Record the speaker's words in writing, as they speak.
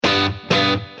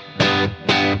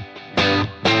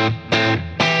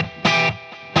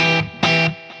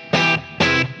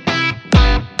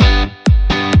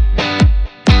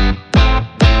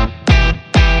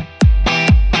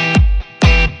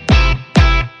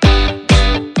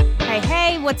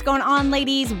what's going on,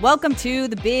 ladies? Welcome to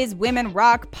the Biz Women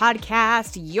Rock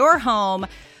podcast, your home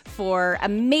for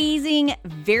amazing,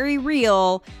 very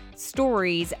real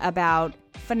stories about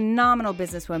phenomenal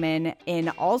businesswomen in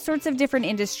all sorts of different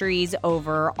industries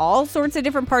over all sorts of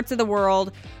different parts of the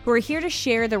world who are here to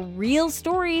share the real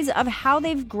stories of how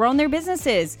they've grown their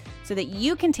businesses so that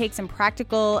you can take some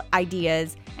practical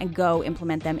ideas and go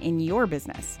implement them in your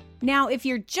business. Now, if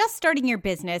you're just starting your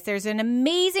business, there's an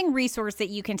amazing resource that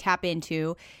you can tap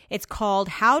into. It's called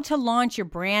How to Launch Your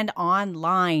Brand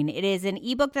Online. It is an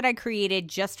ebook that I created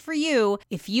just for you.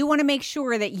 If you want to make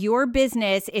sure that your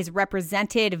business is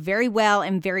represented very well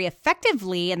and very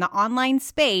effectively in the online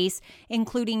space,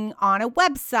 including on a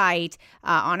website,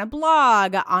 on a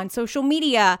blog, on social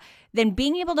media, then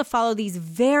being able to follow these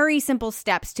very simple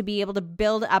steps to be able to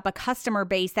build up a customer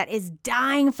base that is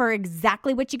dying for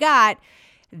exactly what you got,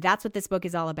 that's what this book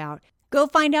is all about. Go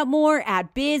find out more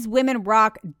at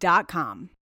bizwomenrock.com.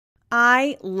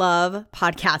 I love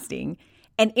podcasting,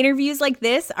 and interviews like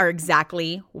this are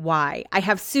exactly why. I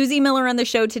have Susie Miller on the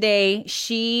show today.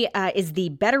 She is the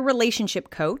Better Relationship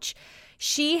Coach.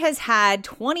 She has had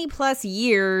 20 plus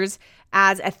years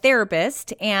as a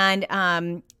therapist and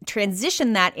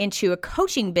transitioned that into a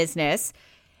coaching business.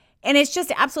 And it's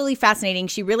just absolutely fascinating.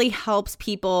 She really helps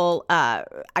people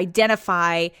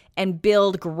identify and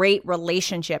build great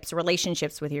relationships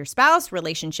with your spouse,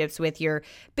 relationships with your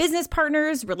business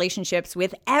partners, relationships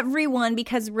with everyone,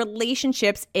 because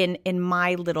relationships in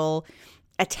my little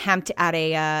attempt at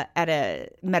a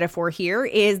metaphor here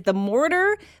is the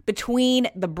mortar between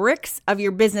the bricks of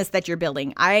your business that you're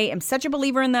building. I am such a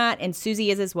believer in that, and Susie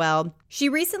is as well. She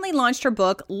recently launched her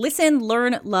book, Listen,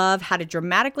 Learn, Love: How to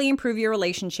Dramatically Improve Your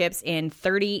Relationships in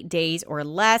 30 Days or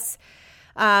Less.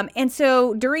 And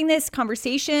so during this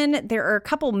conversation, there are a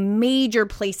couple major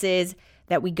places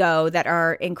that we go that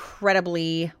are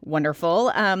incredibly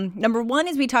wonderful. Number one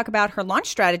is we talk about her launch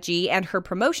strategy and her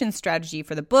promotion strategy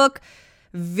for the book.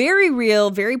 Very real,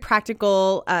 very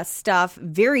practical stuff,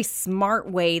 very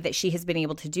smart way that she has been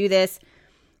able to do this.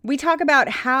 We talk about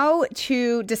how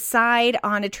to decide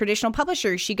on a traditional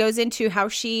publisher. She goes into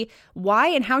why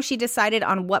and how she decided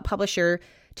on what publisher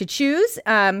to choose.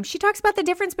 She talks about the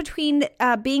difference between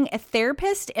being a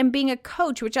therapist and being a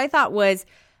coach, which I thought was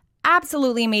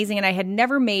absolutely amazing. And I had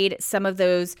never made some of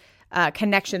those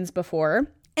connections before.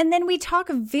 And then we talk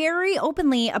very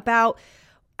openly about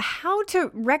how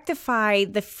to rectify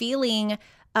the feeling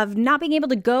of not being able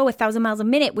to go 1,000 miles a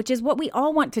minute, which is what we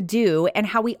all want to do and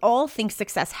how we all think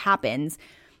success happens.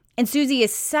 And Susie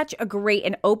is such a great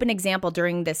and open example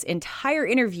during this entire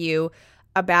interview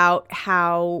about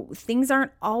how things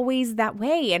aren't always that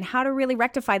way and how to really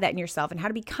rectify that in yourself and how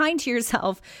to be kind to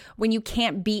yourself when you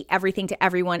can't be everything to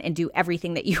everyone and do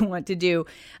everything that you want to do.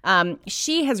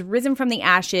 She has risen from the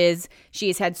ashes. She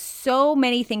has had so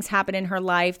many things happen in her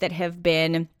life that have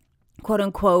been quote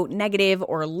unquote negative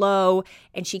or low,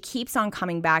 and she keeps on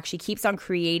coming back. She keeps on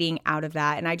creating out of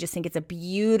that. And I just think it's a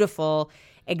beautiful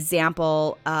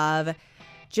example of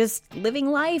just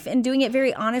living life and doing it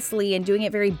very honestly and doing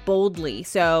it very boldly.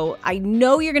 So I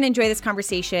know you're going to enjoy this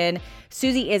conversation.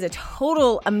 Susie is a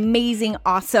total amazing,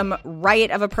 awesome riot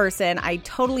of a person. I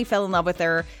totally fell in love with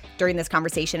her during this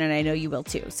conversation, and I know you will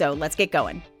too. So let's get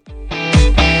going.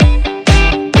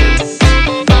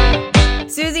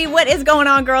 Susie, what is going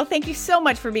on, girl? Thank you so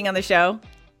much for being on the show.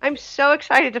 I'm so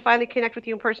excited to finally connect with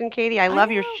you in person, Katie. I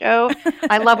love your show.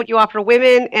 I love what you offer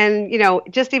women. And,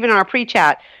 just even on our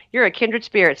pre-chat, you're a kindred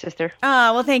spirit, sister.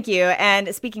 Oh, well, thank you.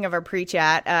 And speaking of our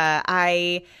pre-chat,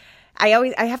 I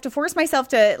have to force myself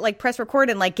to press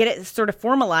record and get it sort of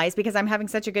formalized because I'm having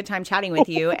such a good time chatting with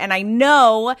you. And I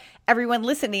know everyone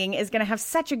listening is going to have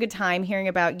such a good time hearing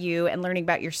about you and learning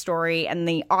about your story and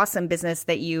the awesome business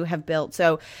that you have built.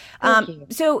 So,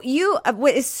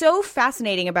 what is so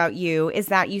fascinating about you is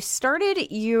that you started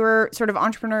your sort of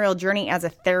entrepreneurial journey as a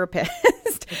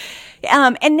therapist.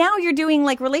 And now you're doing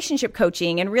relationship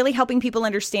coaching and really helping people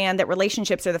understand that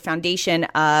relationships are the foundation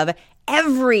of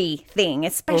everything,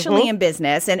 especially in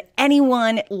business. And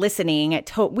anyone listening,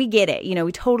 we get it.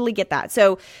 We totally get that.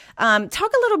 So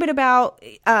talk a little bit about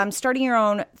starting your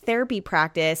own therapy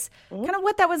practice, kind of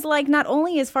what that was like, not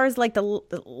only as far as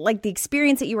the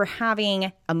experience that you were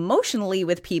having emotionally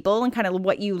with people and kind of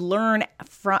what you learn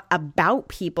about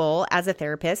people as a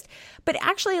therapist, but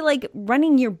actually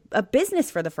running a business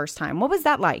for the first time. What was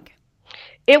that like?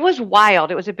 It was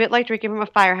wild. It was a bit like drinking from a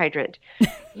fire hydrant.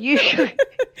 Usually,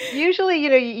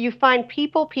 you find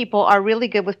people are really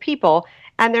good with people,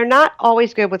 and they're not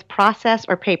always good with process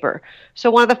or paper.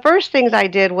 So one of the first things I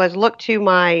did was look to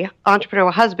my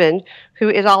entrepreneurial husband, who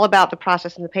is all about the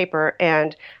process and the paper,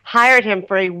 and hired him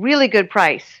for a really good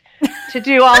price to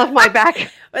do all of my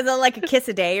back. Was it like a kiss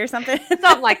a day or something?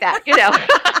 Something like that, you know.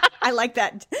 I like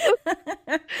that.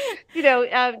 You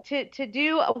know, to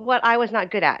do what I was not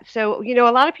good at. So, you know,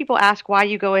 a lot of people ask why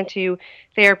you go into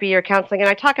therapy or counseling, and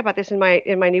I talk about this in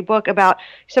my new book. About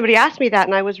somebody asked me that,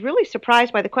 and I was really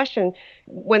surprised by the question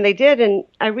when they did, and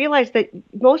I realized that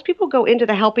most people go into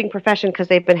the helping profession because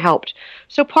they've been helped.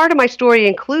 So part of my story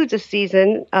includes a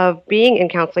season of being in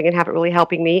counseling and have it really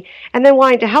helping me, and then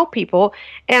wanting to help people.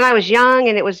 And I was young,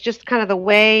 and it was just kind of the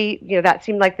way, you know, that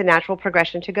seemed like the natural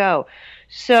progression to go.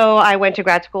 So I went to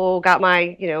grad school, got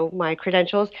my, you know, my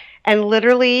credentials, and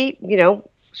literally, you know,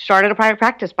 started a private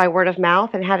practice by word of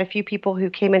mouth, and had a few people who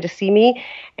came in to see me.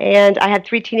 And I had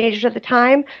 3 teenagers at the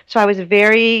time, so I was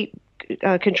very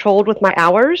controlled with my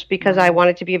hours because I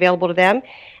wanted to be available to them.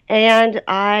 And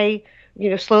I, you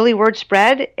know, slowly word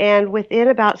spread, and within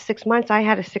about 6 months, I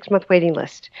had a 6-month waiting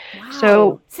list. Wow.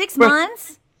 So 6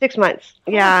 months? 6 months.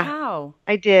 Yeah. Wow.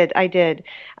 I did.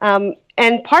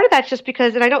 And part of that's just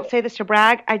because, and I don't say this to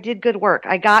brag, I did good work.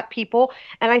 I got people,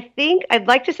 and I think I'd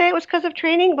like to say it was because of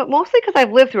training, but mostly because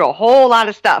I've lived through a whole lot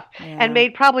of stuff and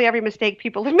made probably every mistake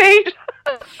people have made.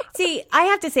 See, I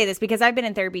have to say this because I've been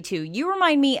in therapy too. You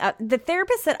remind me, the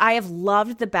therapists that I have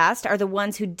loved the best are the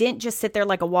ones who didn't just sit there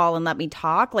like a wall and let me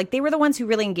talk. Like, they were the ones who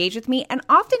really engaged with me, and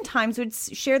oftentimes would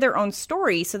share their own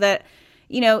story so that,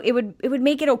 you know, it would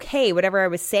make it okay, whatever I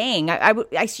was saying.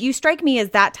 You strike me as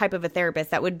that type of a therapist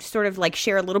that would sort of like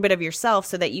share a little bit of yourself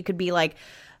so that you could be like,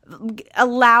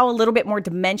 allow a little bit more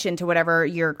dimension to whatever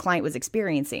your client was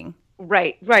experiencing.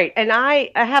 Right. And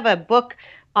I have a book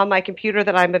on my computer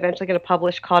that I'm eventually going to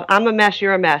publish called I'm a Mess,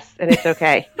 You're a Mess, and It's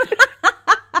Okay.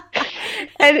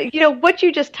 And, you know, what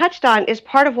you just touched on is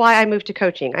part of why I moved to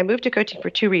coaching. I moved to coaching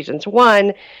for 2 reasons.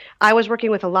 One, I was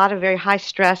working with a lot of very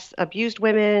high-stress, abused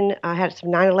women. I had some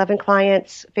 9/11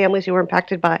 clients, families who were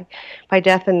impacted by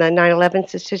death in the 9/11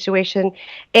 situation.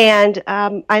 And then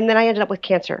I ended up with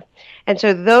cancer. And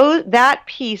so that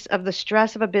piece of the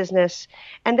stress of a business,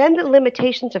 and then the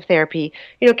limitations of therapy.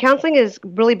 You know, counseling is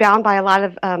really bound by a lot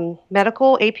of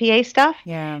medical APA stuff.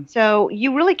 Yeah. So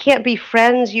you really can't be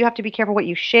friends. You have to be careful what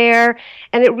you share.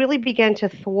 And it really began to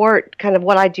thwart kind of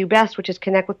what I do best, which is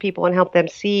connect with people and help them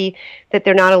see that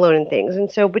they're not alone in things.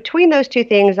 And so between those 2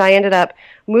 things, I ended up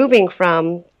moving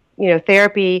from, you know,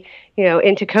 therapy, you know,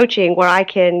 into coaching, where I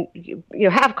can, you know,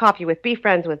 have coffee with, be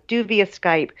friends with, do via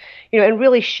Skype, you know, and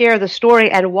really share the story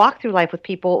and walk through life with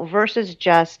people versus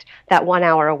just that 1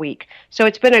 hour a week. So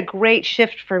it's been a great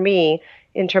shift for me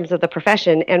in terms of the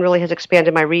profession, and really has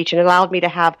expanded my reach and allowed me to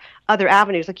have other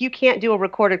avenues. Like, you can't do a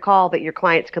recorded call that your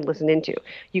clients can listen into.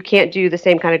 You can't do the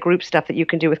same kind of group stuff that you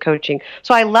can do with coaching.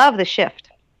 So I love the shift.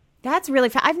 That's really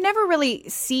I've never really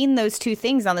seen those 2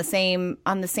 things on the same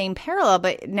parallel,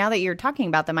 but now that you're talking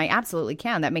about them, I absolutely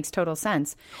can. That makes total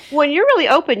sense. When you're really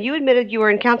open, you admitted you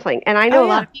were in counseling, and I know a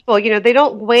lot of people, you know, they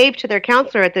don't wave to their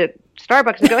counselor at the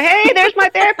Starbucks and go, "Hey, there's my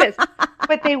therapist,"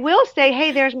 but they will say,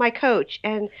 "Hey, there's my coach."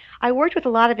 And I worked with a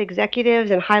lot of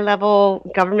executives and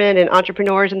high-level government and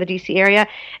entrepreneurs in the DC area,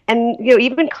 and, you know,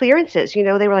 even clearances. You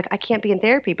know, they were like, "I can't be in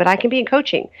therapy, but I can be in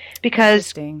coaching,"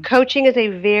 because coaching is a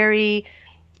very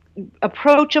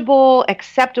approachable,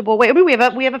 acceptable way. I mean, we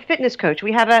have a fitness coach,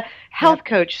 we have a health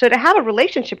coach. So to have a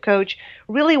relationship coach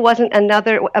really wasn't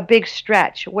a big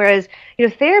stretch. Whereas, you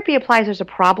know, therapy implies there's a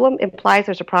problem.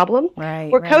 Right.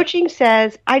 Where coaching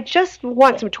says, I just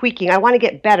want some tweaking. I want to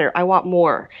get better. I want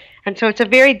more. And so it's a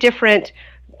very different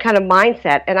kind of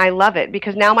mindset, and I love it,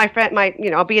 because now my friend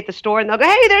you know, I'll be at the store and they'll go,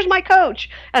 "Hey, there's my coach,"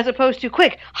 as opposed to,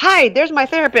 "Quick, hi, there's my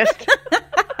therapist."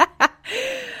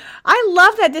 I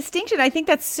love that distinction. I think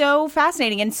that's so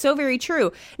fascinating and so very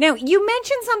true. Now, you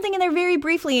mentioned something in there very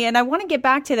briefly, and I want to get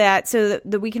back to that so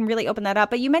that we can really open that up.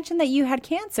 But you mentioned that you had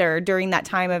cancer during that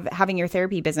time of having your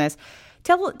therapy business.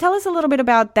 Tell us a little bit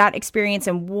about that experience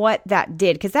and what that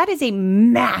did, because that is a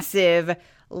massive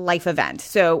life event.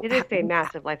 So it is a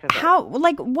massive life event.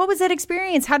 What was that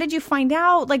experience? How did you find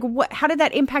out? Like, how did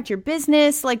that impact your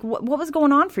business? Like, what was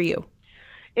going on for you?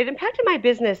 It impacted my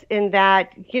business in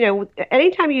that, you know,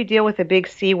 anytime you deal with a big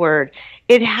C word,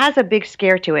 it has a big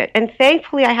scare to it. And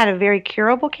thankfully, I had a very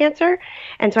curable cancer,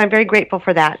 and so I'm very grateful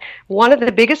for that. One of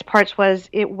the biggest parts was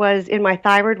it was in my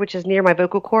thyroid, which is near my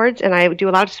vocal cords, and I do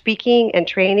a lot of speaking and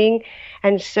training,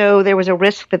 and so there was a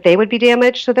risk that they would be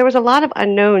damaged. So there was a lot of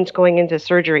unknowns going into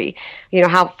surgery,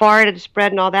 how far it had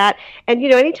spread and all that. And,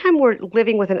 anytime we're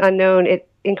living with an unknown, it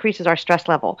increases our stress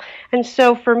level. And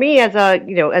so for me as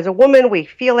a woman, we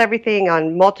feel everything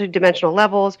on multidimensional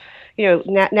levels,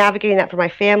 navigating that for my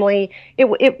family,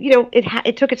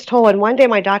 it took its toll. And one day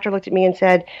my doctor looked at me and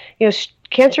said,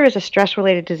 cancer is a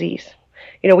stress-related disease.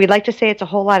 We'd like to say it's a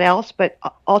whole lot else, but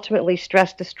ultimately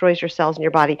stress destroys your cells in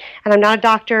your body. And I'm not a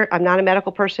doctor. I'm not a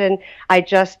medical person.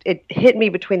 It hit me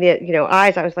between the,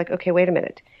 eyes. I was like, okay, wait a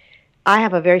minute. I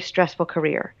have a very stressful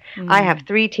career. I have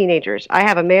 3 teenagers. I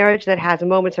have a marriage that has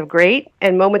moments of great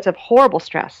and moments of horrible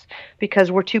stress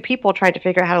because we're 2 people trying to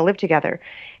figure out how to live together.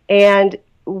 And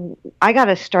I got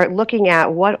to start looking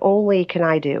at what only can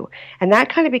I do. And that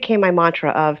kind of became my mantra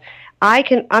of I'm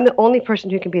the only person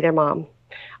who can be their mom.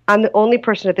 I'm the only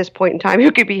person at this point in time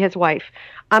who could be his wife.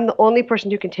 I'm the only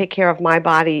person who can take care of my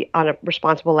body on a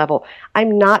responsible level.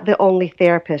 I'm not the only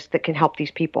therapist that can help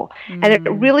these people. And it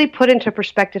really put into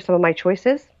perspective some of my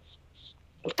choices.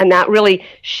 And that really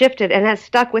shifted and has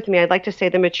stuck with me. I'd like to say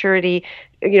the maturity,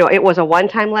 it was a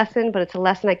one-time lesson, but it's a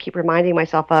lesson I keep reminding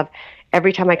myself of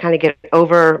every time I kind of get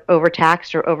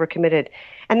overtaxed or overcommitted.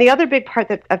 And the other big part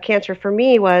of cancer for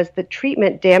me was the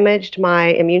treatment damaged my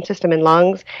immune system and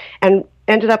lungs and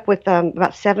ended up with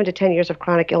about 7 to 10 years of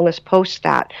chronic illness post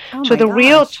that. So the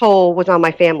real toll was on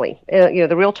my family.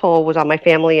 The real toll was on my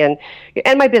family and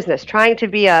my business. Trying to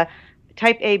be a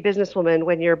type A businesswoman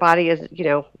when your body is,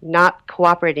 not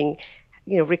cooperating,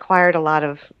 required a lot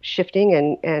of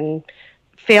shifting and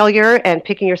failure and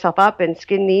picking yourself up and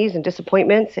skin knees and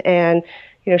disappointments and,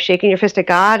 shaking your fist at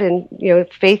God and,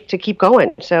 faith to keep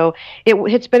going. So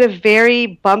it's been a very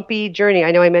bumpy journey.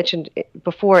 I know I mentioned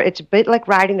before, it's a bit like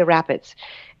riding the rapids.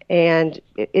 And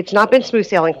it's not been smooth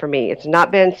sailing for me. It's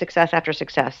not been success after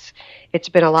success. It's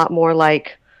been a lot more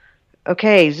like,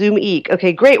 okay, Zoom eek.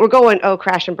 Okay, great, we're going. Oh,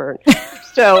 crash and burn.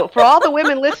 So for all the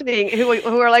women listening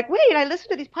who are like, wait, I listen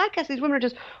to these podcasts. These women are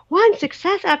just one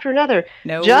success after another.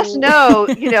 No. Just know,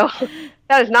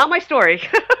 that is not my story.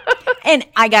 And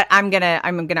I'm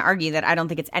gonna argue that I don't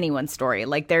think it's anyone's story.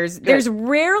 Like there's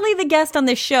rarely the guest on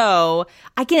the show.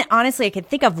 I can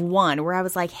think of one where I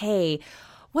was like, hey,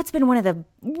 what's been one of the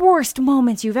worst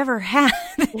moments you've ever had?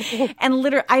 And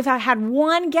literally, I've had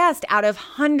one guest out of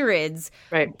hundreds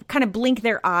kind of blink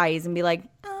their eyes and be like,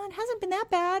 it hasn't been that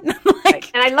bad.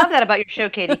 Right. And I love that about your show,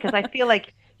 Katie, because I feel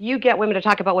like you get women to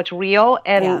talk about what's real.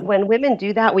 And when women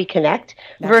do that, we connect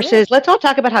versus let's all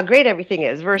talk about how great everything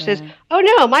is versus, oh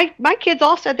no, my kids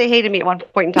all said they hated me at one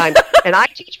point in time and I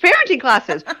teach parenting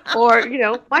classes or,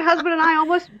 my husband and I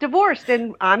almost divorced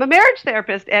and I'm a marriage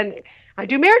therapist and I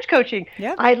do marriage coaching.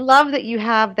 Yep. I love that you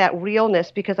have that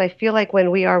realness because I feel like when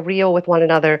we are real with one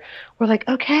another, we're like,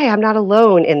 okay, I'm not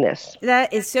alone in this.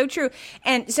 That is so true.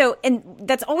 And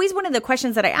that's always one of the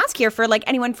questions that I ask here for like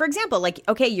anyone, for example, like,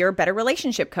 okay, you're a better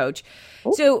relationship coach.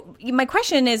 Ooh. So my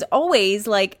question is always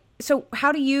like, so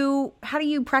how do you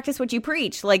practice what you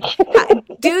preach? Like,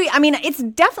 it's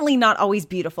definitely not always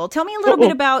beautiful. Tell me a little bit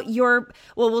about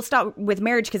we'll start with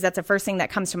marriage because that's the first thing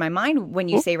that comes to my mind when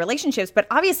you say relationships. But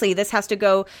obviously this has to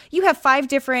go, you have 5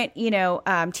 different,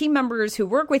 team members who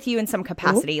work with you in some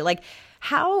capacity. Like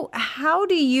how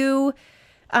do you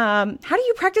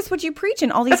practice what you preach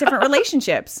in all these different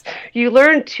relationships? You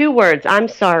learn 2 words. I'm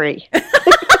sorry.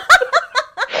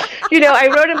 I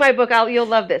wrote in my book, you'll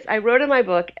love this. I wrote in my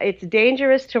book, it's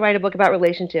dangerous to write a book about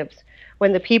relationships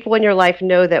when the people in your life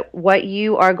know that what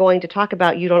you are going to talk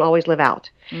about, you don't always live out.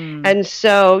 And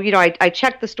so, I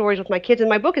check the stories with my kids, and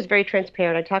my book is very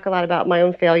transparent. I talk a lot about my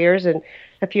own failures and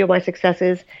a few of my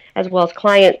successes, as well as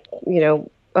client,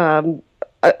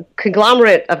 a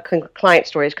conglomerate of client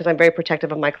stories because I'm very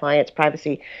protective of my clients'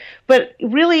 privacy. But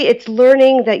really, it's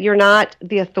learning that you're not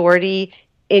the authority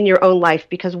in your own life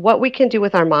because what we can do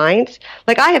with our minds,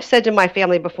 like I have said to my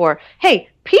family before, hey,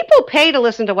 people pay to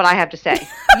listen to what I have to say.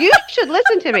 You should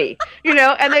listen to me,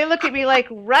 and they look at me like,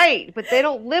 right, but they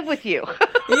don't live with you.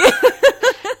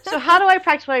 So how do I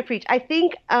practice what I preach? I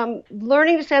think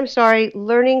learning to say I'm sorry,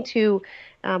 learning to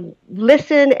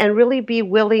listen and really be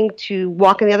willing to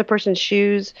walk in the other person's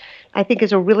shoes, I think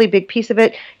is a really big piece of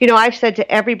it. I've said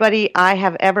to everybody I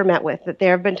have ever met with that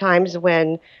there have been times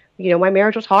when my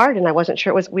marriage was hard and I wasn't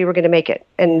sure we were going to make it.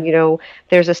 And,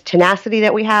 there's this tenacity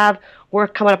that we have. We're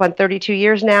coming up on 32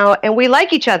 years now and we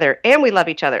like each other and we love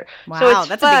each other. Wow, so it's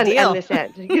that's fun a big deal. on this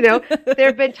end. There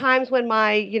have been times when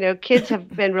my, kids have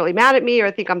been really mad at me or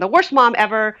think I'm the worst mom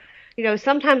ever.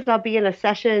 sometimes I'll be in a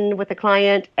session with a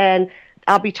client and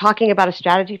I'll be talking about a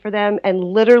strategy for them, and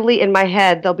literally in my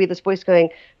head, there'll be this voice going,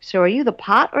 so are you the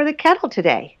pot or the kettle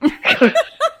today?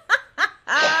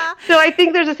 So I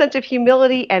think there's a sense of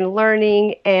humility and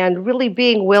learning and really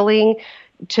being willing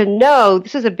to know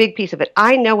this is a big piece of it.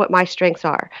 I know what my strengths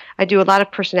are. I do a lot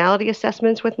of personality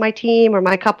assessments with my team or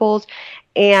my couples.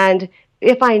 And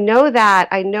if I know that,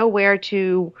 I know where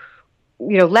to,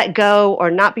 let go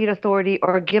or not be an authority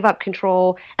or give up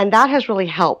control. And that has really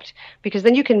helped because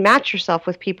then you can match yourself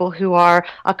with people who are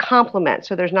a complement.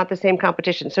 So there's not the same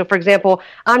competition. So for example,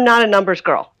 I'm not a numbers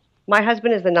girl. My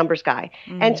husband is the numbers guy.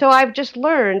 And so I've just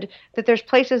learned that there's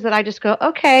places that I just go,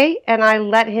 okay, and I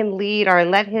let him lead or I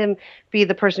let him be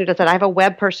the person who does that. I have a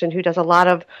web person who does a lot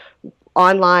of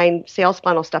online sales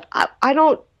funnel stuff. I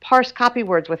don't parse copy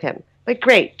words with him. Like,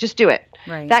 great, just do it.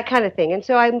 Right. That kind of thing. And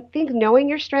so I think knowing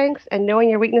your strengths and knowing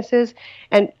your weaknesses,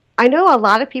 and I know a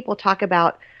lot of people talk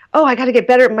about, oh, I got to get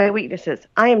better at my weaknesses.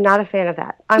 I am not a fan of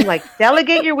that. I'm like,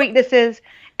 delegate your weaknesses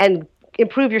and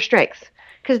improve your strengths.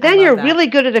 Because then you're really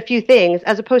good at a few things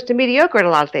as opposed to mediocre at a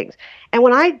lot of things. And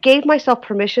when I gave myself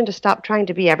permission to stop trying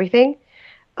to be everything,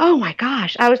 oh my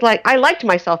gosh, I was like, I liked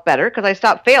myself better because I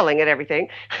stopped failing at everything.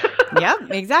 Yeah,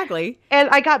 exactly. And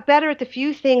I got better at the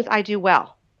few things I do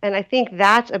well. And I think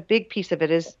that's a big piece of it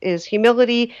is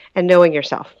humility and knowing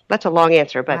yourself. That's a long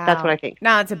answer, but that's what I think.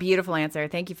 No, it's a beautiful answer.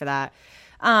 Thank you for that.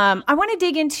 I want to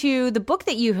dig into the book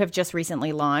that you have just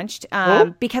recently launched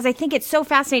because I think it's so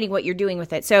fascinating what you're doing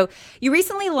with it. So you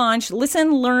recently launched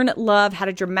Listen, Learn, Love, How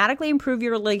to Dramatically Improve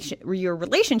Your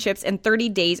Relationships in 30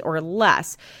 Days or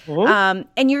Less.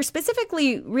 And you're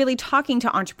specifically really talking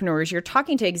to entrepreneurs. You're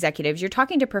talking to executives. You're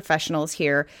talking to professionals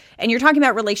here. And you're talking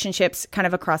about relationships kind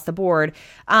of across the board.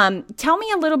 Tell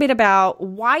me a little bit about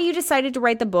why you decided to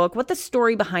write the book, what the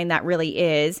story behind that really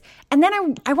is. And then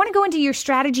I want to go into your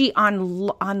strategy on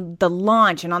the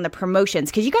launch and on the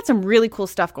promotions, because you got some really cool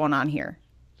stuff going on here.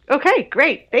 Okay,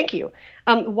 great. Thank you.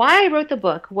 Why I wrote the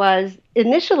book was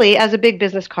initially as a big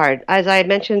business card. As I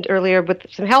mentioned earlier, with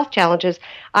some health challenges,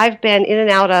 I've been in and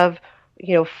out of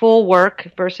full work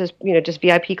versus, just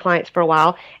VIP clients for a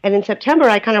while. And in September,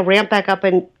 I kind of ramped back up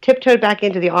and tiptoed back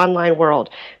into the online world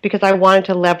because I wanted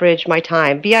to leverage my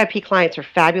time. VIP clients are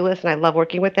fabulous and I love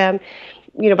working with them.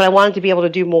 But I wanted to be able to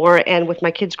do more. And with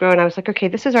my kids growing, I was like, okay,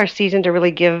 this is our season to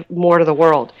really give more to the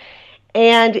world.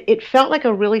 And it felt like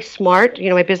a really smart,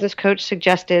 my business coach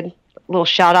suggested, a little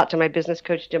shout out to my business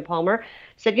coach, Jim Palmer,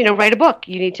 said, write a book.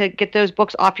 You need to get those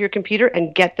books off your computer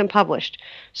and get them published.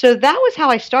 So that was how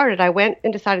I started. I went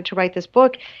and decided to write this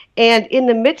book. And in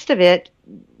the midst of it,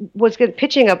 was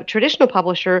pitching a traditional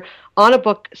publisher on a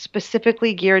book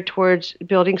specifically geared towards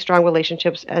building strong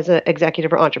relationships as an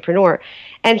executive or entrepreneur.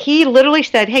 And he literally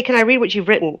said, hey, can I read what you've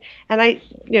written? And I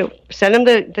sent him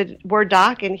the Word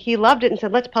doc, and he loved it and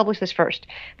said, let's publish this first.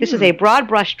 This is a broad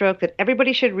brushstroke that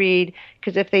everybody should read,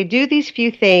 because if they do these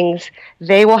few things,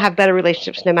 they will have better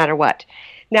relationships no matter what.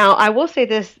 Now, I will say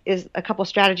this is a couple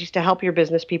strategies to help your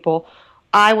business people.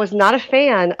 I was not a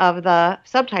fan of the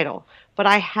subtitle, but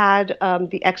I had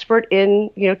the expert in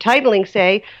titling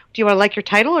say, do you want to like your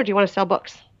title or do you want to sell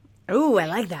books? Oh, I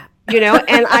like that.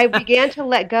 And I began to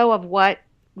let go of what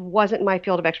wasn't my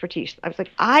field of expertise. I was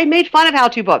like, I made fun of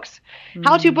how-to books.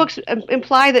 How-to books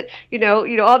imply that,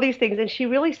 all these things. And she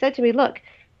really said to me, look,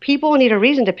 people need a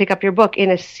reason to pick up your book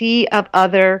in a sea of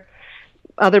other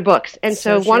books. And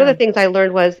so one of the things I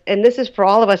learned was, and this is for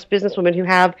all of us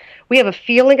businesswomen we have a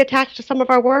feeling attached to some of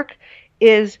our work,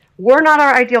 is we're not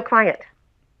our ideal client.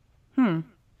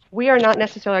 We are not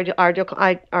necessarily our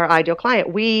ideal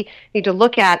client. We need to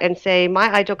look at and say,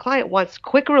 my ideal client wants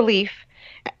quick relief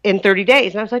in 30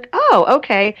 days. And I was like, oh,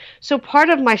 okay. So part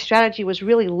of my strategy was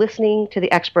really listening to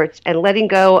the experts and letting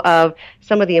go of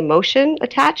some of the emotion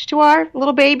attached to our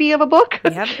little baby of a book.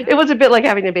 Yep. It was a bit like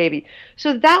having a baby.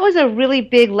 So that was a really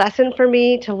big lesson for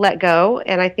me to let go.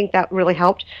 And I think that really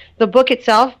helped. The book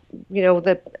itself,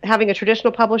 having a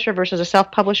traditional publisher versus a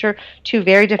self-publisher, two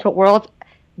very different worlds.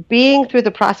 Being through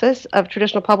the process of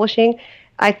traditional publishing,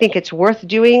 I think it's worth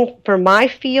doing. For my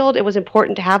field, it was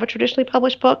important to have a traditionally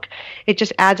published book. It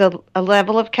just adds a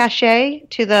level of cachet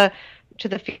to the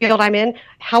field I'm in.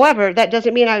 However, that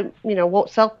doesn't mean I won't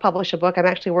self-publish a book. I'm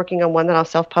actually working on one that I'll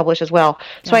self-publish as well.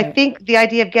 So I think the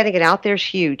idea of getting it out there is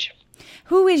huge.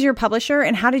 Who is your publisher,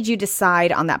 and how did you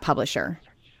decide on that publisher?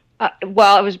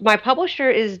 Well, it was my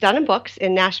publisher is Dun & Books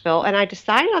in Nashville, and I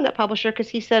decided on that publisher because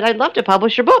he said, I'd love to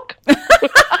publish your book.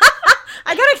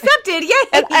 I got accepted, yay!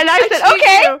 And I said,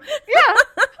 okay, yeah,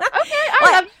 okay,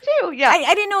 I'd love to too, Yeah.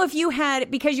 I didn't know if you had,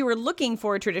 because you were looking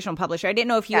for a traditional publisher, I didn't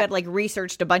know if you had like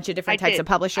researched a bunch of different types of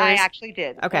publishers. I actually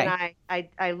did. Okay. And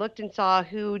I looked and saw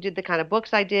who did the kind of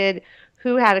books I did,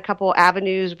 who had a couple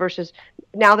avenues versus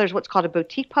now there's what's called a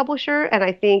boutique publisher. And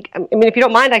I think, I mean, if you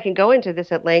don't mind, I can go into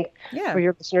this at length for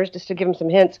your listeners just to give them some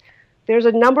hints. There's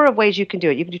a number of ways you can do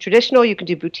it. You can do traditional, you can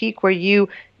do boutique where you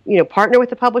partner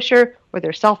with the publisher or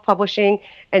they're self-publishing.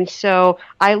 And so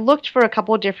I looked for a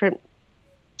couple of different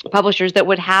publishers that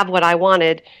would have what I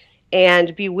wanted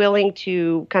and be willing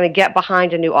to kind of get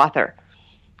behind a new author.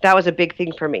 That was a big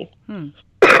thing for me.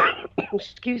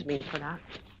 Excuse me for that.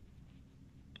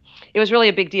 It was really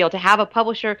a big deal to have a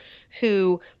publisher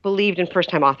who believed in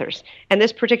first-time authors. And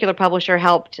this particular publisher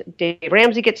helped Dave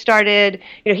Ramsey get started.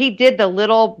 He did the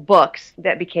little books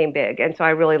that became big. And so I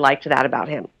really liked that about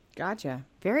him. Gotcha.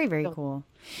 Very, very cool.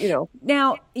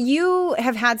 Now you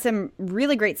have had some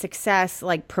really great success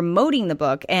like promoting the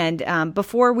book. And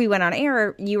before we went on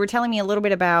air, you were telling me a little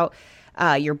bit about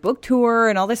your book tour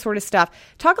and all this sort of stuff.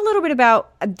 Talk a little bit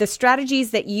about the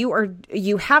strategies that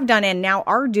you have done and now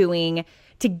are doing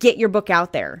to get your book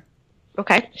out there.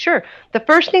 Okay, sure. The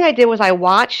first thing I did was I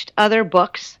watched other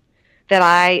books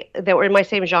that were in my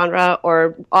same genre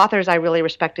or authors I really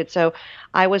respected. So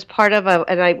I was part of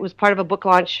a book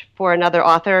launch for another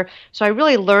author. So I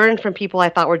really learned from people I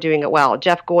thought were doing it well.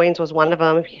 Jeff Goins was one of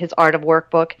them, his Art of Work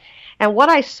book. And what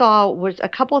I saw was a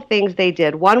couple of things they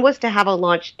did. One was to have a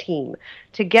launch team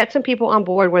to get some people on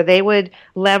board where they would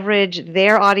leverage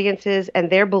their audiences and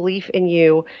their belief in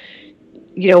you,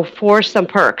 for some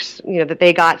perks, that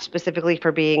they got specifically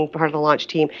for being part of the launch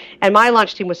team. And my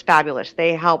launch team was fabulous.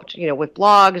 They helped, with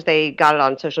blogs. They got it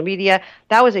on social media.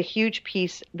 That was a huge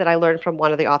piece that I learned from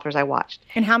one of the authors I watched.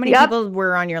 And how many people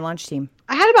were on your launch team?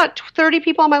 I had about 30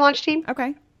 people on my launch team.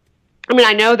 Okay. I mean,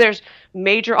 I know there's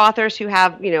major authors who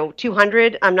have,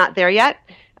 200. I'm not there yet.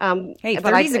 Hey,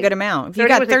 30 is a good amount. If you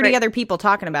got 30 other people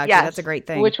talking about you, that's a great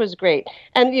thing. Which was great.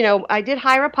 And, I did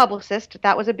hire a publicist.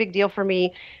 That was a big deal for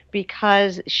me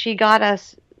because she got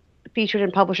us featured in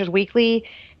Publishers Weekly,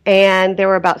 and there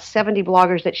were about 70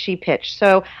 bloggers that she pitched.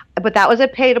 So, but that was a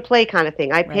pay-to-play kind of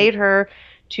thing. I paid her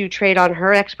to trade on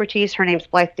her expertise. Her name's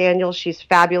Blythe Daniels. She's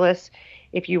fabulous.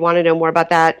 If you want to know more about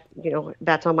that,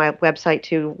 that's on my website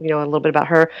too, a little bit about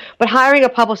her. But hiring a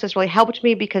publicist really helped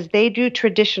me because they do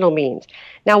traditional means.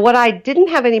 Now, what I didn't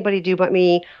have anybody do but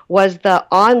me was the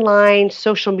online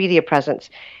social media presence.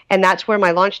 And that's where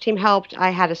my launch team helped.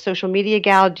 I had a social media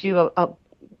gal do a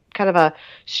kind of a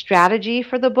strategy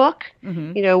for the book,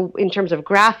 in terms of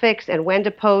graphics and when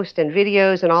to post and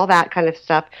videos and all that kind of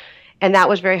stuff. And that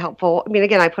was very helpful. I mean,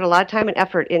 again, I put a lot of time and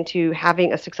effort into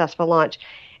having a successful launch.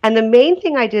 And the main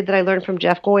thing I did that I learned from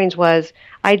Jeff Goins was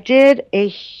I did a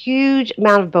huge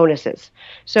amount of bonuses.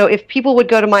 So if people would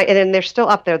go to and then they're still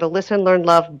up there, the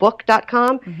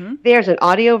listenlearnlovebook.com, there's an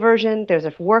audio version, there's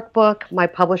a workbook, my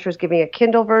publisher's giving a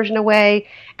Kindle version away,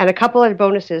 and a couple other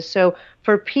bonuses. So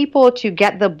for people to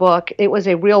get the book, it was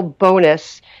a real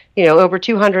bonus, over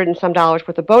 $200 and some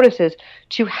worth of bonuses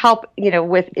to help,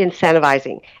 with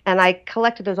incentivizing. And I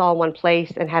collected those all in one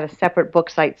place and had a separate book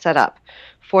site set up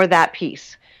for that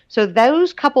piece. So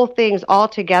those couple things all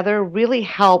together really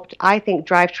helped, I think,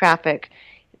 drive traffic,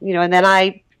 and then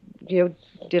I,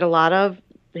 did a lot of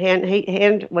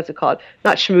hand, what's it called?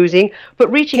 Not schmoozing, but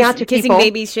reaching out to kissing people.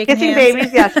 Babies, shaking hands. Kissing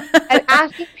babies, yes. And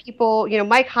asking people,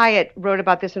 Mike Hyatt wrote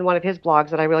about this in one of his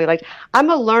blogs that I really liked. I'm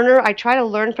a learner. I try to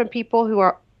learn from people who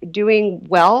are doing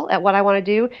well at what I want to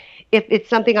do. If it's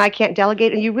something I can't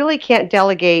delegate, and you really can't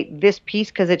delegate this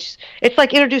piece because it's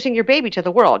like introducing your baby to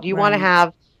the world. You want to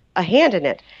have a hand in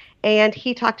it. And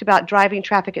he talked about driving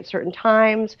traffic at certain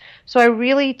times. So I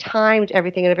really timed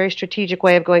everything in a very strategic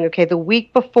way of going, okay, the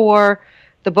week before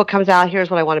the book comes out, here's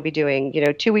what I want to be doing,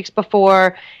 2 weeks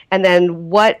before. And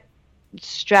then what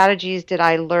strategies did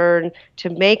I learn to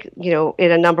make,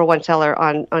 it a number one seller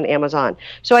on Amazon.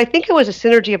 So I think it was a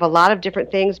synergy of a lot of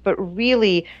different things, but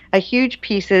really a huge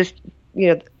piece is,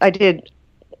 I did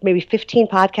maybe 15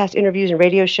 podcast interviews and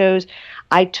radio shows.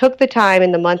 I took the time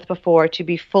in the month before to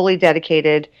be fully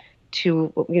dedicated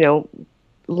to,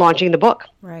 launching the book.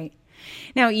 Right.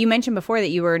 Now, you mentioned before that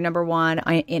you were number one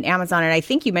in Amazon, and I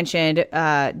think you mentioned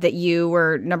that you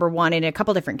were number one in a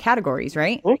couple different categories,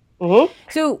 right? Mm-hmm.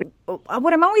 So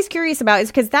what I'm always curious about is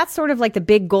because that's sort of like the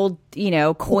big gold,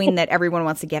 coin that everyone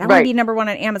wants to get. I want to be number one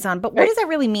on Amazon. But what does that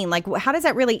really mean? Like, how does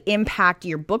that really impact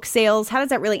your book sales? How does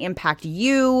that really impact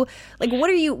you? Like, what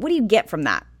do you get from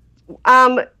that?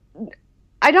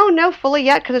 I don't know fully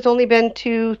yet because it's only been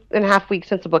 2.5 weeks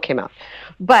since the book came out.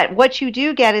 But what you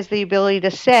do get is the ability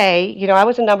to say, I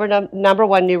was a number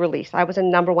one new release. I was a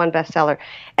number one bestseller.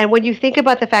 And when you think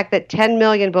about the fact that 10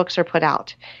 million books are put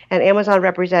out and Amazon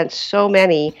represents so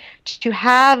many, to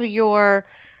have your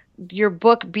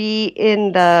book be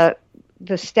in the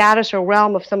status or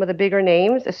realm of some of the bigger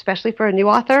names, especially for a new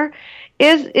author,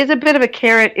 is a bit of a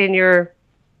carrot in your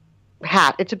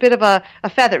hat. It's a bit of a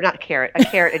feather, not carrot, a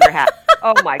carrot in your hat.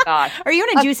 Oh my gosh. Are you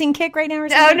on a juicing kick right now or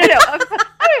something?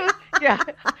 No. Yeah.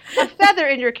 A feather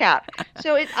in your cap.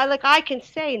 So I can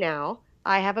say now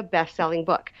I have a best-selling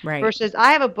book versus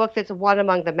I have a book that's one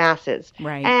among the masses.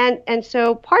 Right. And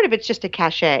so part of it's just a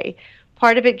cachet.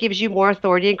 Part of it gives you more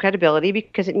authority and credibility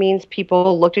because it means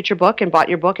people looked at your book and bought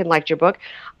your book and liked your book.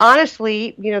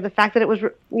 Honestly, the fact that it was,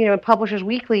 in Publishers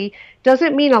Weekly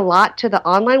doesn't mean a lot to the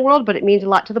online world, but it means a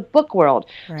lot to the book world.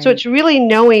 Right. So it's really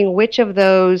knowing which of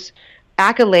those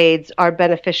accolades are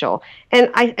beneficial.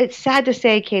 And it's sad to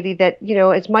say, Katie, that,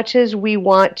 as much as we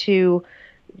want to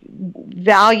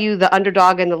value the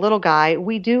underdog and the little guy,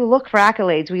 we do look for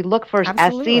accolades. We look for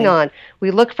as seen on. We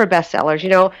look for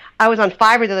bestsellers. I was on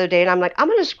Fiverr the other day, and I'm like, I'm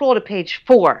going to scroll to page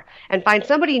 4 and find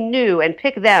somebody new and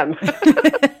pick them.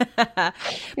 But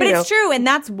it's true, and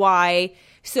that's why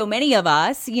so many of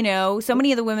us, so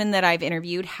many of the women that I've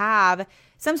interviewed have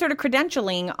some sort of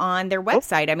credentialing on their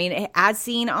website. I mean, as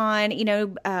seen on,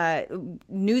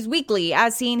 News Weekly,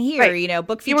 as seen here,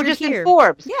 book featured here. You were just in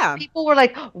Forbes. Yeah. People were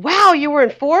like, wow, you were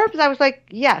in Forbes? I was like,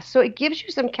 yes. So it gives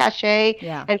you some cachet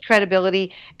and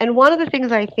credibility. And one of the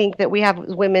things I think that we have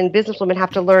women, businesswomen, have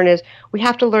to learn is we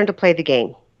have to learn to play the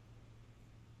game.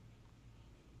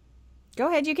 Go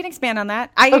ahead. You can expand on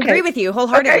that. I agree with you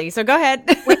wholeheartedly. So go ahead.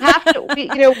 We have to,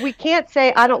 we can't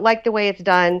say, I don't like the way it's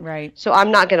done, so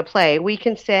I'm not going to play. We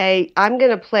can say, I'm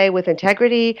going to play with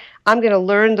integrity. I'm going to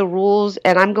learn the rules,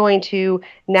 and I'm going to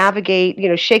navigate,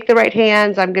 shake the right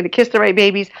hands. I'm going to kiss the right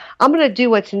babies. I'm going to do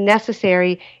what's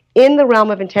necessary in the realm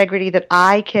of integrity that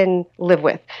I can live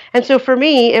with. And so for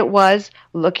me, it was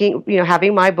looking,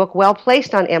 having my book well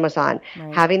placed on Amazon,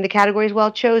 having the categories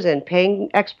well chosen, paying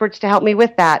experts to help me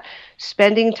with that,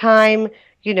 spending time,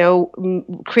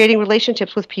 creating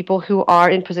relationships with people who are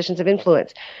in positions of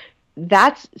influence.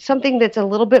 That's something that's a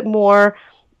little bit more,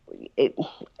 it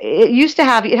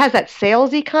has that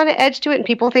salesy kind of edge to it, and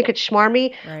people think it's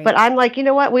schmarmy, but I'm like, you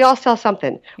know what? We all sell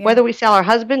something. Yeah. Whether we sell our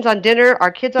husbands on dinner,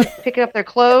 our kids on picking up their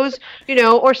clothes,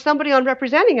 or somebody on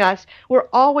representing us, we're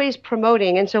always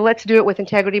promoting. And so let's do it with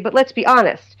integrity, but let's be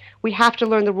honest. We have to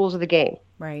learn the rules of the game.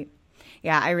 Right.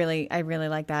 Yeah, I really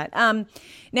like that.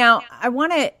 Now, I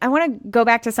want to go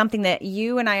back to something that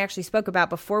you and I actually spoke about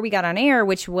before we got on air,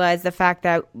 which was the fact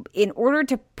that in order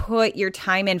to put your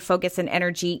time and focus and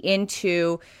energy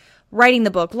into writing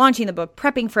the book, launching the book,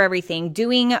 prepping for everything,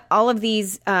 doing all of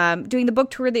these, doing the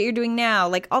book tour that you're doing now,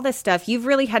 like all this stuff, you've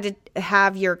really had to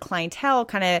have your clientele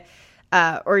kind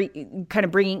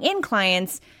of bringing in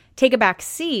clients take a back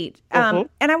seat. And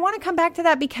I want to come back to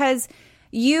that because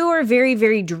you are a very,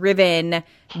 very driven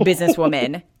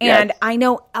businesswoman. Yes. And I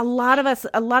know a lot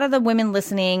of the women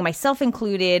listening, myself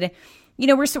included,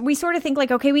 we sort of think like,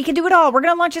 okay, we can do it all. We're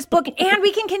going to launch this book and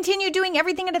we can continue doing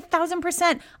everything at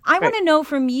 1,000%. I want to know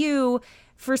from you,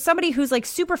 for somebody who's like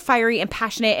super fiery and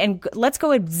passionate and let's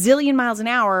go a zillion miles an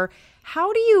hour,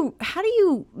 how do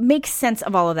you make sense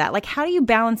of all of that? Like, how do you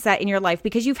balance that in your life?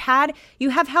 Because you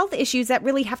have health issues that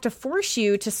really have to force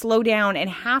you to slow down and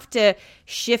have to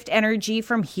shift energy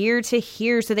from here to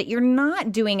here so that you're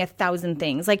not doing 1,000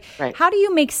 things. Like, how do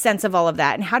you make sense of all of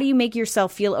that? And how do you make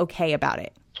yourself feel okay about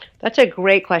it? That's a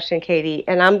great question, Katie.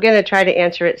 And I'm going to try to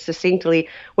answer it succinctly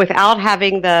without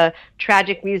having the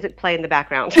tragic music play in the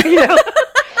background.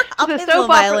 I'll play the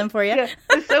violin for you.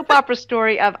 The soap opera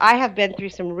story of I have been through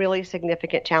some really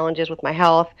significant challenges with my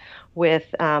health, with,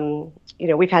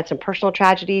 we've had some personal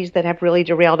tragedies that have really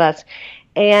derailed us.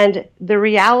 And the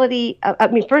reality,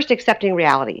 first accepting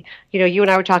reality. You and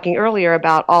I were talking earlier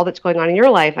about all that's going on in your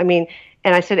life. And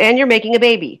I said, and you're making a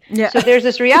baby. Yeah. So there's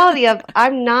this reality of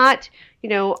I'm not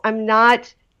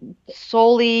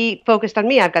solely focused on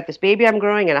me. I've got this baby I'm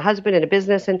growing and a husband and a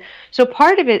business. And so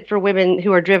part of it for women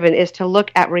who are driven is to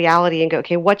look at reality and go,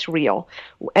 okay, what's real?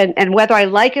 And whether I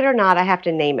like it or not, I have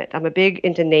to name it. I'm a big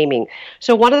into naming.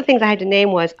 So one of the things I had to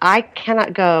name was I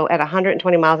cannot go at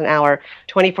 120 miles an hour,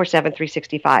 24/7,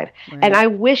 365. Right. And I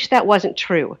wish that wasn't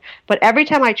true. But every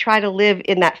time I try to live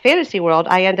in that fantasy world,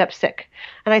 I end up sick.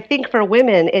 And I think for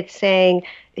women, it's saying,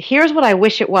 Here's what I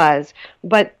wish it was,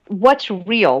 but what's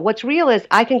real? What's real is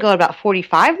I can go about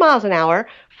 45 miles an hour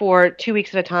for 2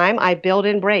 weeks at a time. I build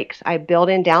in breaks. I build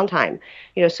in downtime,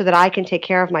 so that I can take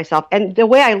care of myself. And the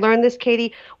way I learned this,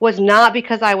 Katie, was not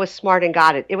because I was smart and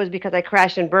got it. It was because I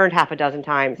crashed and burned half a dozen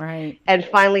times. Right. And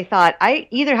finally thought, I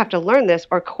either have to learn this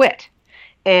or quit.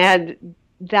 And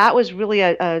that was really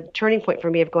a turning point for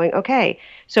me of going, okay.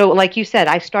 So like you said,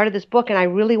 I started this book and I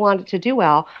really wanted to do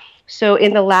well. So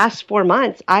in the last 4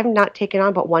 months, I've not taken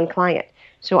on but one client.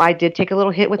 So I did take a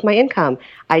little hit with my income.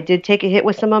 I did take a hit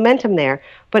with some momentum there,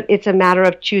 but it's a matter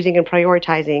of choosing and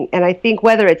prioritizing. And I think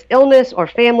whether it's illness or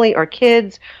family or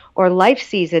kids or life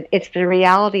season, it's the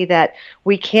reality that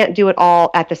we can't do it all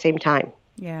at the same time.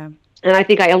 Yeah. And I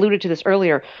think I alluded to this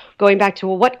earlier, going back to,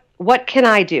 well, what can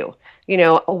I do?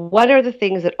 What are the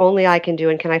things that only I can do,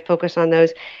 and can I focus on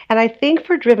those? And I think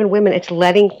for driven women, it's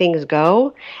letting things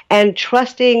go and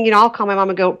trusting, I'll call my mom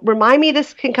and go, remind me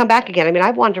this can come back again. I mean,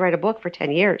 I've wanted to write a book for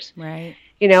 10 years. Right.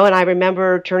 And I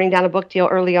remember turning down a book deal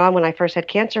early on when I first had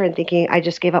cancer and thinking I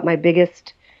just gave up my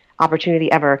biggest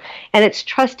opportunity ever. And it's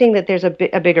trusting that there's a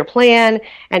bigger plan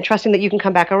and trusting that you can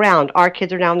come back around. Our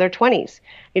kids are now in their 20s.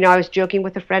 I was joking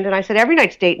with a friend and I said, every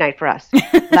night's date night for us.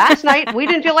 Last night, we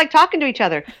didn't feel like talking to each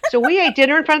other. So we ate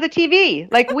dinner in front of the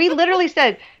TV. Like, we literally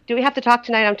said, do we have to talk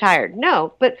tonight? I'm tired.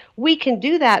 No, but we can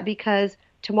do that because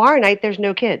tomorrow night there's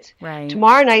no kids. Right.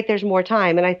 Tomorrow night there's more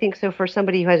time. And I think so for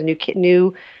somebody who has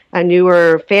a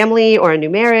newer family or a new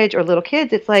marriage or little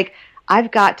kids, it's like,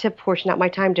 I've got to portion out my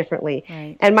time differently.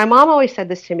 Right. And my mom always said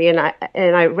this to me, and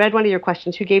I read one of your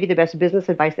questions, who gave you the best business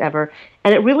advice ever?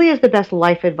 And it really is the best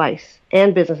life advice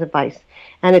and business advice.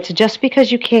 And it's just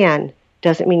because you can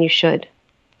doesn't mean you should.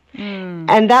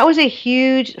 And that was a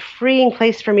huge freeing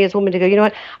place for me as a woman to go, you know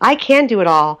what, I can do it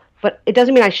all, but it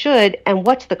doesn't mean I should, and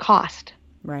what's the cost?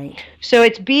 Right. So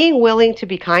it's being willing to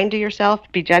be kind to yourself,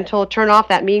 be gentle, turn off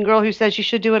that mean girl who says you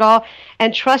should do it all,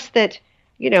 and trust that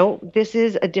this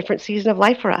is a different season of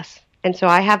life for us. And so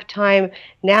I have time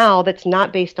now that's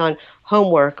not based on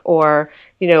homework or,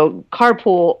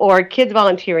 carpool or kids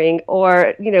volunteering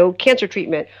or, cancer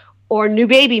treatment or new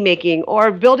baby making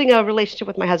or building a relationship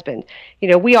with my husband.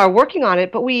 We are working on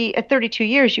it, but at 32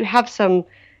 years, you have some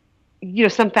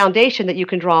foundation that you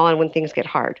can draw on when things get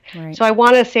hard. Right. So I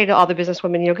want to say to all the business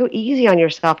women, go easy on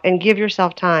yourself and give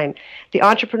yourself time. The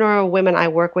entrepreneurial women I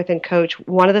work with and coach,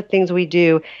 one of the things we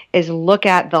do is look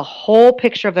at the whole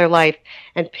picture of their life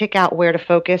and pick out where to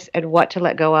focus and what to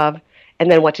let go of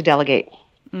and then what to delegate.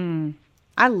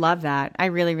 I love that. I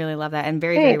really, really love that. And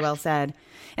very, Thanks. very well said.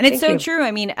 And it's Thank so you. true.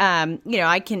 I mean,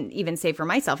 I can even say for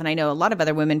myself, and I know a lot of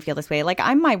other women feel this way, like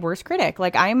I'm my worst critic.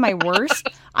 Like I am my worst.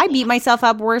 I beat myself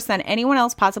up worse than anyone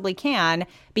else possibly can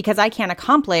because I can't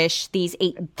accomplish these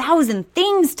 8,000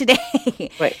 things today.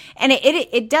 Right. And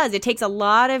it does. It takes a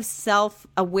lot of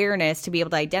self-awareness to be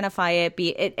able to identify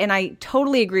it. And I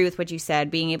totally agree with what you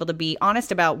said, being able to be honest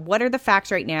about what are the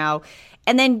facts right now.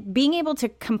 And then being able to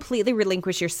completely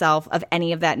relinquish yourself of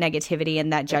any of that negativity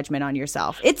and that judgment on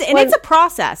yourself. It's a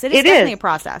process. It is definitely a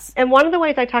process. And one of the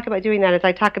ways I talk about doing that is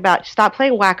I talk about stop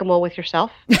playing whack-a-mole with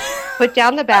yourself, put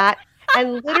down the bat,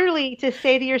 and literally to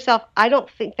say to yourself, I don't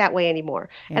think that way anymore.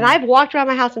 Yeah. And I've walked around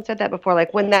my house and said that before.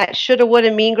 Like when that shoulda,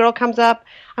 woulda, mean girl comes up,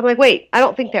 I'm like, wait, I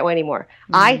don't think that way anymore.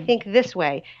 I think this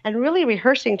way. And really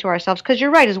rehearsing to ourselves, because you're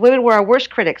right, as women, we're our worst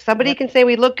critics. Somebody can say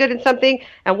we look good in something,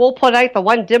 and we'll put out the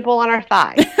one dimple on our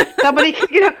thigh. Somebody,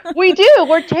 we do.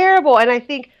 We're terrible. And I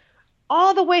think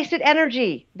all the wasted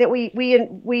energy that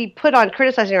we put on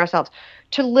criticizing ourselves,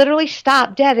 to literally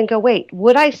stop dead and go, wait,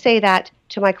 would I say that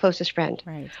to my closest friend?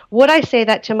 Right. Would I say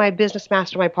that to my business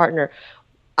master, my partner?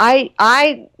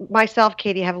 I myself,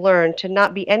 Katie, have learned to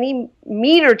not be any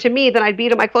meaner to me than I'd be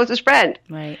to my closest friend.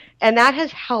 Right. And that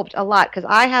has helped a lot because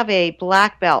I have a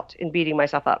black belt in beating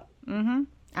myself up. Mm-hmm.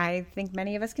 I think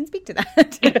many of us can speak to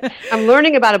that. I'm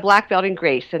learning about a black belt in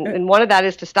grace, and one of that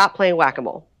is to stop playing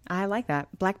whack-a-mole. I like that.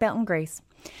 Black belt in grace.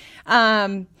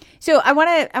 So I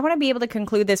want to be able to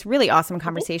conclude this really awesome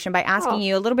conversation by asking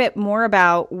you a little bit more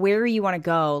about where you want to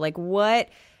go. Like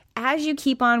as you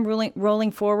keep on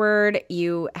rolling forward,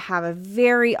 you have a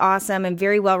very awesome and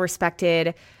very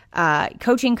well-respected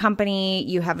coaching company.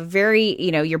 You have a very,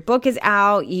 your book is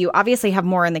out. You obviously have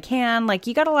more in the can. Like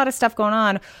you got a lot of stuff going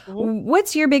on. Mm-hmm.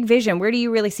 What's your big vision? Where do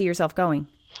you really see yourself going?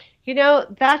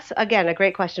 That's, again, a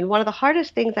great question. One of the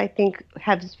hardest things I think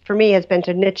for me has been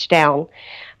to niche down,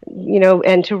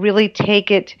 and to really take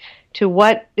it to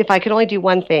what if I could only do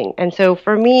one thing. And so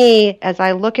for me, as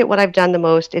I look at what I've done the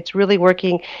most, it's really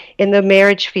working in the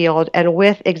marriage field and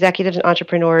with executives and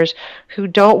entrepreneurs who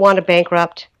don't want to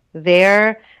bankrupt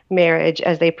their marriage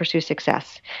as they pursue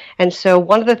success. And so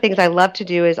one of the things I love to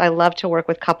do is I love to work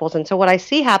with couples. And so what I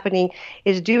see happening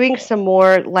is doing some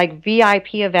more like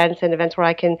VIP events and events where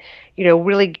I can,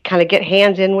 really kind of get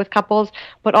hands in with couples,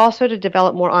 but also to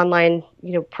develop more online,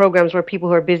 programs where people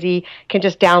who are busy can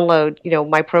just download,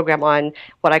 my program on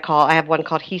what I have one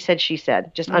called He Said, She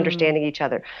Said, just understanding each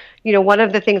other. One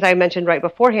of the things I mentioned right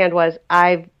beforehand was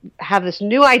I have this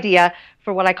new idea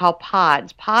for what I call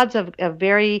pods of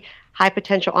very high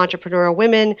potential entrepreneurial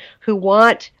women who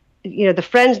want, the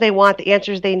friends they want, the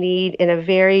answers they need in a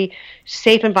very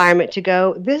safe environment to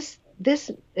go, this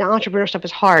entrepreneur stuff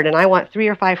is hard, and I want 3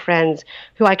 or 5 friends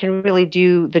who I can really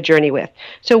do the journey with.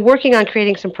 So working on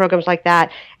creating some programs like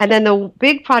that. And then the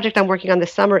big project I'm working on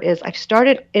this summer is I've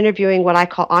started interviewing what I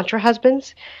call entre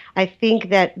husbands. I think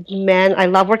that I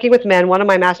love working with men. One of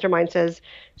my masterminds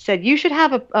said, you should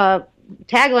have a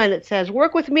tagline that says,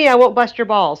 work with me, I won't bust your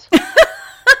balls.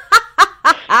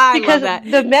 Because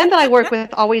the men that I work with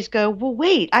always go, well,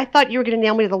 wait, I thought you were going to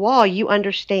nail me to the wall. You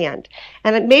understand.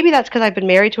 And maybe that's because I've been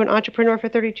married to an entrepreneur for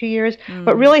 32 years,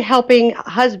 but really helping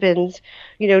husbands,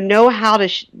 know how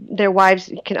their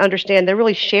wives can understand. They're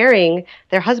really sharing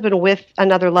their husband with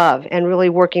another love and really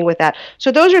working with that. So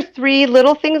those are 3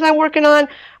 little things I'm working on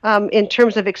in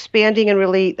terms of expanding and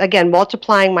really, again,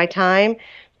 multiplying my time.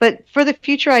 But for the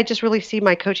future, I just really see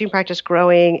my coaching practice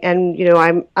growing, and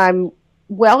I'm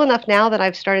well enough now that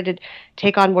I've started to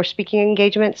take on more speaking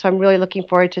engagements. So I'm really looking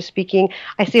forward to speaking.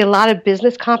 I see a lot of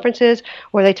business conferences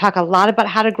where they talk a lot about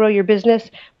how to grow your business,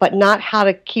 but not how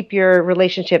to keep your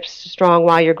relationships strong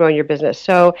while you're growing your business.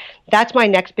 So that's my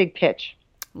next big pitch.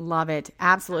 Love it.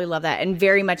 Absolutely love that. And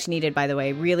very much needed, by the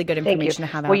way. Really good information to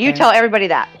have out there. Well, you tell everybody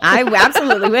that. I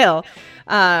absolutely will.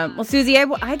 Well, Susie,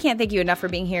 I can't thank you enough for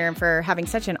being here and for having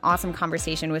such an awesome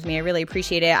conversation with me. I really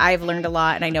appreciate it. I've learned a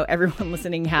lot, and I know everyone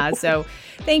listening has. So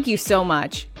thank you so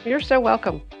much. You're so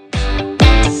welcome. Don't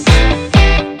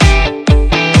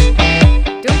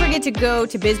forget to go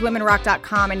to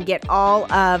bizwomenrock.com and get all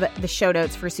of the show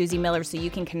notes for Susie Miller so you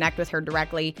can connect with her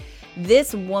directly.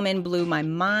 This woman blew my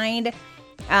mind.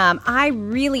 I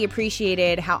really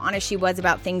appreciated how honest she was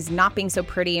about things not being so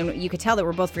pretty, and you could tell that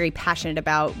we're both very passionate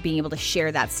about being able to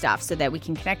share that stuff so that we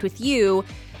can connect with you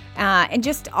and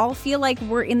just all feel like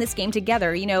we're in this game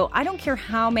together. I don't care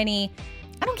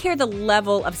the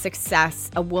level of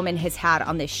success a woman has had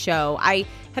on this show. I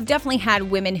have definitely had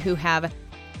women who have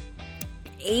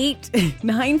 8,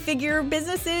 9-figure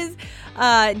businesses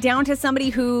down to somebody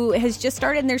who has just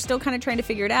started and they're still kind of trying to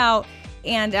figure it out.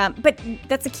 And but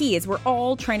that's the key, is we're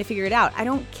all trying to figure it out. I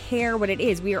don't care what it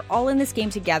is. We are all in this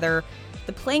game together.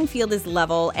 The playing field is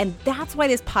level, and that's why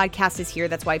this podcast is here.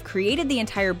 That's why I've created the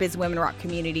entire Biz Women Rock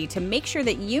community, to make sure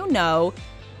that you know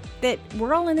that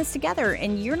we're all in this together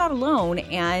and you're not alone.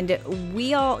 And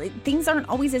things aren't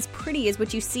always as pretty as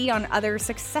what you see on other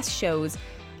success shows.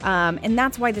 And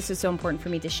that's why this is so important for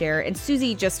me to share. And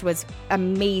Susie just was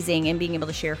amazing in being able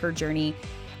to share her journey.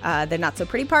 The not so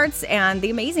pretty parts and the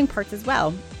amazing parts as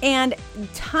well. And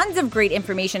tons of great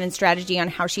information and strategy on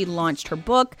how she launched her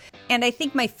book. And I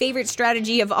think my favorite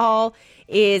strategy of all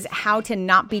is how to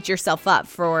not beat yourself up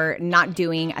for not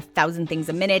doing 1,000 things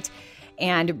a minute.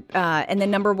 And the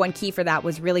number one key for that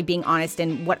was really being honest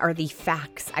and what are the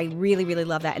facts. I really, really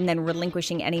love that. And then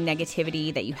relinquishing any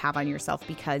negativity that you have on yourself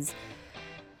because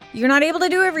you're not able to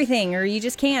do everything, or you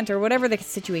just can't, or whatever the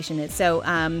situation is. So,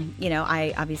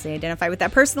 I obviously identify with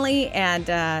that personally, and,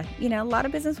 a lot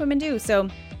of business women do. So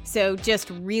just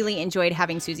really enjoyed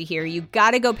having Susie here. You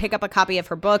got to go pick up a copy of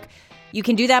her book. You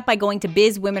can do that by going to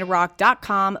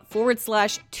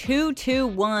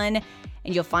bizwomenrock.com/221,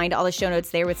 and you'll find all the show notes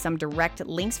there with some direct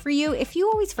links for you. If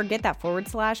you always forget that /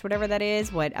 whatever that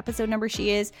is, what episode number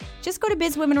she is, just go to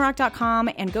bizwomenrock.com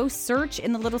and go search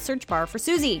in the little search bar for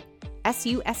Susie.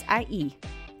 Susie.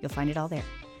 You'll find it all there.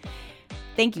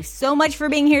 Thank you so much for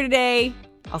being here today.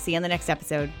 I'll see you on the next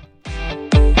episode.